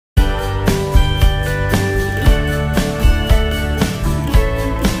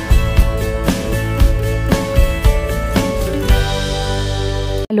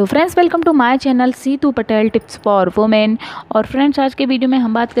Hello friends, welcome to my channel Situ Patel tips for women. और friends, आज के video में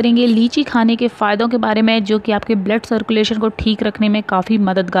हम बात करेंगे लीची खाने के फ़ायदों के बारे में, जो कि आपके ब्लड सर्कुलेशन को ठीक रखने में काफ़ी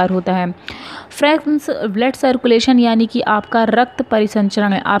मददगार होता है। फ्रेंड्स, ब्लड सर्कुलेशन यानी कि आपका रक्त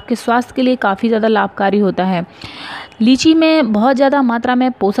परिसंचरण आपके स्वास्थ्य के लिए काफ़ी ज़्यादा लाभकारी होता है। लीची में बहुत ज़्यादा मात्रा में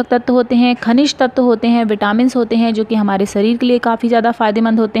पोषक तत्व होते हैं, खनिज तत्व होते हैं, विटामिन्स होते हैं, जो कि हमारे शरीर के लिए काफ़ी ज़्यादा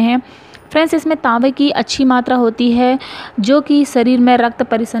फ़ायदेमंद होते हैं। फ्रेंड्स, इसमें तांबे की अच्छी मात्रा होती है, जो कि शरीर में रक्त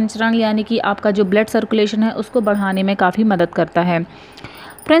परिसंचरण यानी कि आपका जो ब्लड सर्कुलेशन है उसको बढ़ाने में काफ़ी मदद करता है।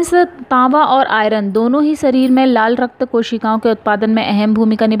 फ्रेंड्स, तांबा और आयरन दोनों ही शरीर में लाल रक्त कोशिकाओं के उत्पादन में अहम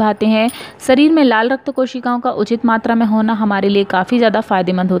भूमिका निभाते हैं। शरीर में लाल रक्त कोशिकाओं का उचित मात्रा में होना हमारे लिए काफ़ी ज़्यादा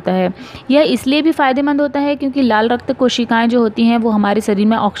फ़ायदेमंद होता है। यह इसलिए भी फ़ायदेमंद होता है क्योंकि लाल रक्त कोशिकाएं जो होती हैं वो हमारे शरीर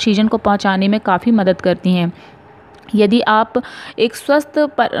में ऑक्सीजन को पहुंचाने में काफ़ी मदद करती हैं। यदि आप एक स्वस्थ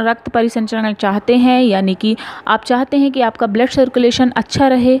रक्त परिसंचरण चाहते हैं, यानी कि आप चाहते हैं कि आपका ब्लड सर्कुलेशन अच्छा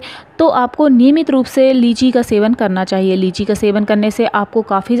रहे, तो आपको नियमित रूप से लीची का सेवन करना चाहिए। लीची का सेवन करने से आपको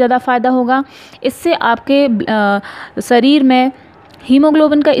काफ़ी ज़्यादा फ़ायदा होगा। इससे आपके शरीर में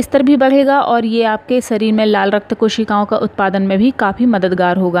हीमोग्लोबिन का स्तर भी बढ़ेगा और ये आपके शरीर में लाल रक्त कोशिकाओं का उत्पादन में भी काफ़ी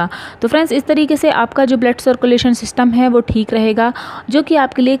मददगार होगा। तो फ्रेंड्स, इस तरीके से आपका जो ब्लड सर्कुलेशन सिस्टम है वो ठीक रहेगा, जो कि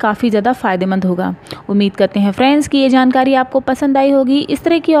आपके लिए काफ़ी ज़्यादा फ़ायदेमंद होगा। उम्मीद करते हैं फ्रेंड्स कि ये जानकारी आपको पसंद आई होगी। इस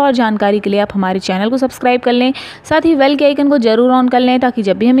तरह की और जानकारी के लिए आप हमारे चैनल को सब्सक्राइब कर लें, साथ ही बेल के आइकन को जरूर ऑन कर लें, ताकि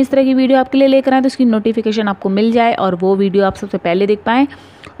जब भी हम इस तरह की वीडियो आपके लिए लेकर आएँ तो उसकी नोटिफिकेशन आपको मिल जाए और वो वीडियो आप सबसे पहले देख पाएँ।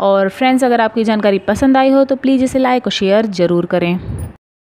 और फ्रेंड्स, अगर आपकी जानकारी पसंद आई हो तो प्लीज़ इसे लाइक और शेयर ज़रूर करें।